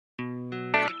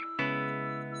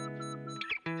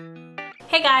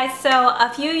Hey guys, so a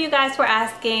few of you guys were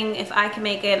asking if I can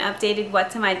make an updated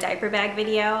what's in my diaper bag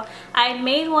video. I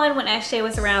made one when SJ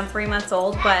was around 3 months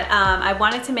old, but I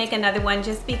wanted to make another one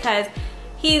just because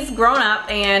he's grown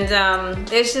up and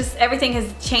it's just everything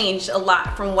has changed a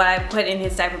lot from what I put in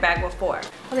his diaper bag before.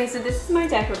 Okay, so this is my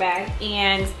diaper bag,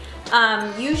 and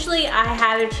usually I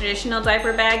had a traditional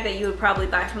diaper bag that you would probably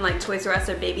buy from like Toys R Us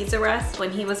or Babies R Us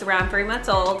when he was around 3 months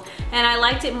old, and I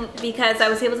liked it because I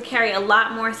was able to carry a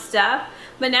lot more stuff.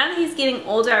 But now that he's getting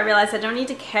older, I realized I don't need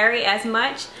to carry as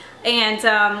much, and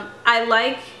I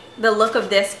like the look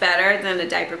of this better than the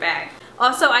diaper bag.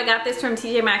 Also, I got this from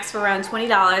TJ Maxx for around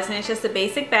 $20, and it's just a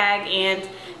basic bag and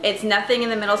it's nothing in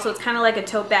the middle, so it's kind of like a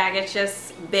tote bag. It's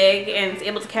just big and it's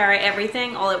able to carry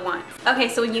everything all at once. Okay,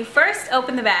 so when you first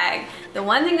open the bag, the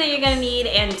one thing that you're gonna need,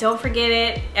 and don't forget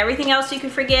it, everything else you can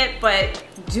forget, but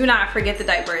do not forget the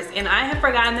diapers. And I have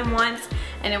forgotten them once,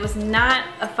 and it was not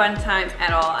a fun time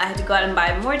at all. I had to go out and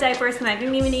buy more diapers, and I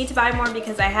didn't even need to buy more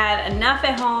because I had enough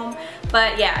at home.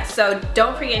 But yeah, so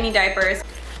don't forget any diapers.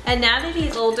 And now that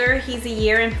he's older, he's 1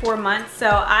 year and 4 months, so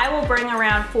I will bring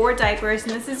around 4 diapers,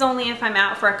 and this is only if I'm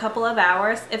out for a couple of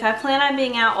hours. If I plan on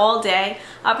being out all day,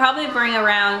 I'll probably bring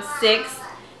around 6.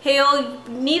 He'll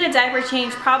need a diaper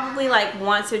change probably like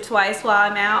once or twice while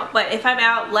I'm out, but if I'm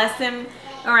out less than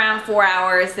around 4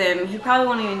 hours, then he probably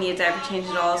won't even need a diaper change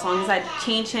at all, as long as I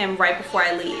change him right before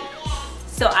I leave.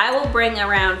 So I will bring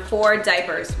around 4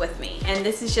 diapers with me, and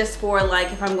this is just for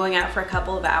like if I'm going out for a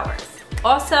couple of hours.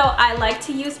 Also, I like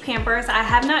to use Pampers. I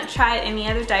have not tried any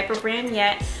other diaper brand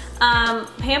yet.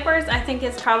 Pampers I think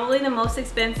is probably the most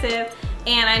expensive,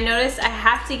 and I noticed I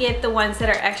have to get the ones that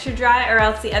are extra dry, or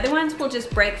else the other ones will just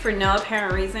break for no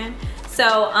apparent reason.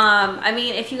 So I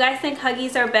mean, if you guys think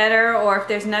Huggies are better, or if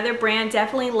there's another brand,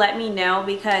 definitely let me know,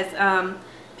 because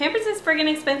Pampers is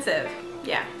friggin' expensive.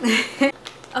 Yeah.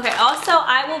 Okay, also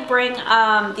I will bring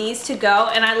these to go,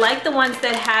 and I like the ones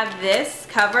that have this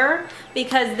cover,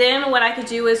 because then what I could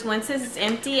do is once this is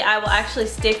empty, I will actually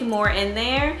stick more in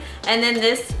there, and then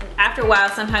this, after a while,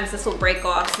 sometimes this will break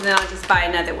off, so then I'll just buy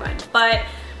another one. But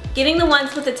getting the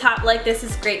ones with the top like this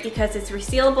is great because it's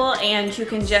resealable and you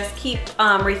can just keep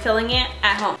refilling it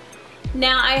at home.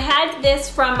 Now, I had this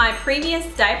from my previous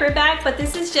diaper bag, but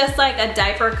this is just like a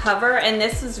diaper cover, and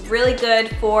this is really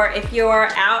good for if you're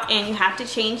out and you have to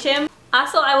change him.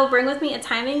 Also, I will bring with me a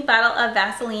tiny bottle of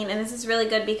Vaseline, and this is really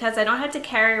good because I don't have to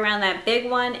carry around that big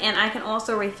one, and I can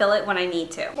also refill it when I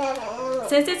need to.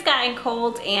 Since it's gotten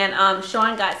cold and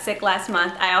Sean got sick last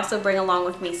month, I also bring along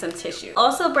with me some tissue.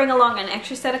 Also bring along an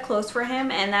extra set of clothes for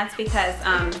him, and that's because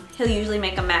he'll usually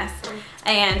make a mess.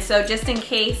 And so just in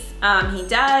case he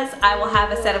does, I will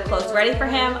have a set of clothes ready for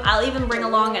him. I'll even bring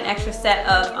along an extra set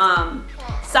of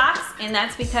socks, and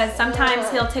that's because sometimes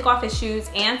he'll take off his shoes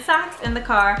and socks in the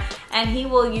car, and he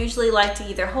will usually like to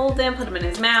either hold them, put them in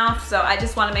his mouth, so I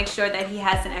just want to make sure that he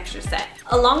has an extra set.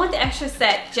 Along with the extra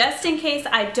set, just in case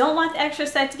I don't want the extra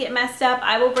set to get messed up,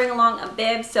 I will bring along a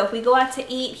bib, so if we go out to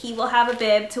eat, he will have a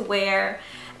bib to wear,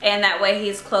 and that way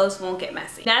his clothes won't get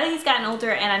messy. Now that he's gotten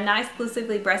older and I'm not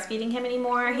exclusively breastfeeding him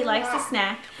anymore, he likes to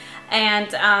snack.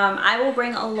 And I will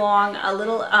bring along a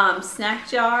little snack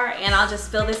jar, and I'll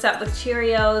just fill this up with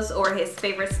Cheerios or his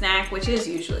favorite snack, which is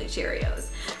usually Cheerios.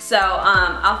 So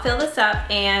I'll fill this up,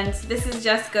 and this is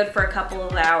just good for a couple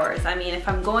of hours. I mean, if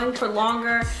I'm going for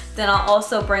longer, then I'll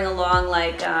also bring along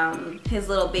like his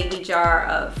little baby jar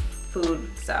of food,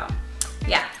 so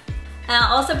yeah. And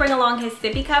I'll also bring along his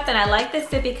sippy cup, and I like this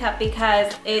sippy cup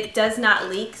because it does not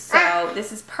leak, so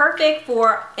this is perfect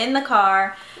for in the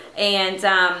car, and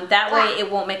that way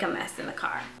it won't make a mess in the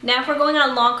car. Now, if we're going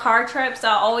on long car trips,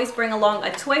 I'll always bring along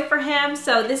a toy for him.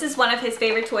 So this is one of his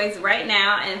favorite toys right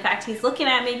now, and in fact he's looking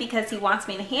at me because he wants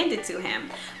me to hand it to him.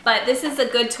 But this is a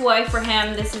good toy for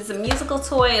him. This is a musical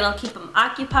toy. It'll keep him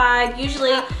occupied.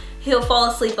 Usually he'll fall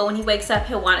asleep, but when he wakes up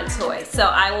he'll want a toy, so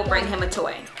I will bring him a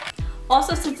toy.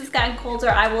 Also, since it's gotten colder,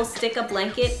 I will stick a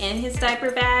blanket in his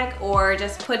diaper bag, or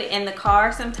just put it in the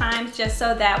car sometimes, just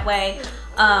so that way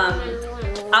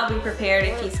I'll be prepared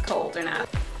if he's cold or not.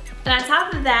 And on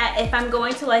top of that, if I'm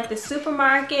going to like the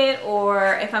supermarket,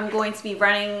 or if I'm going to be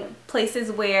running places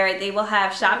where they will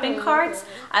have shopping carts,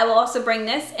 I will also bring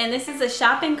this, and this is a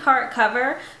shopping cart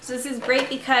cover. So this is great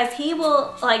because he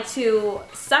will like to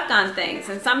suck on things,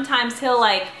 and sometimes he'll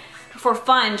like, for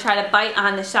fun, try to bite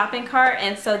on the shopping cart,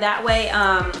 and so that way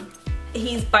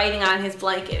he's biting on his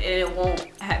blanket and it won't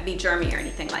be germy or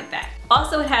anything like that.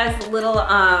 Also, it has little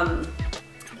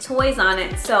toys on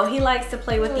it, so he likes to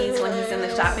play with these when he's in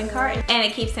the shopping cart, and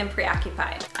it keeps him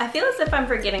preoccupied. I feel as if I'm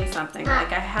forgetting something,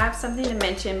 like I have something to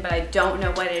mention but I don't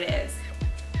know what it is.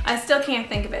 I still can't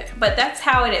think of it, but that's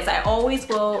how it is. I always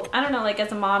will, I don't know, like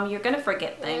as a mom, you're gonna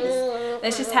forget things.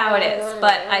 That's just how it is.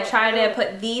 But I try to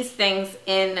put these things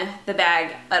in the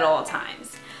bag at all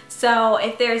times. So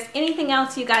if there's anything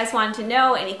else you guys want to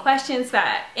know, any questions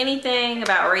about anything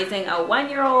about raising a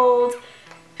 1-year-old,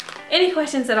 any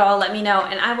questions at all, let me know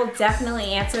and I will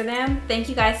definitely answer them. Thank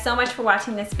you guys so much for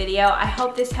watching this video. I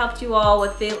hope this helped you all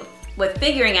with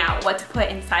figuring out what to put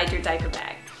inside your diaper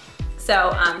bag.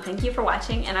 So thank you for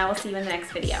watching and I will see you in the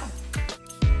next video.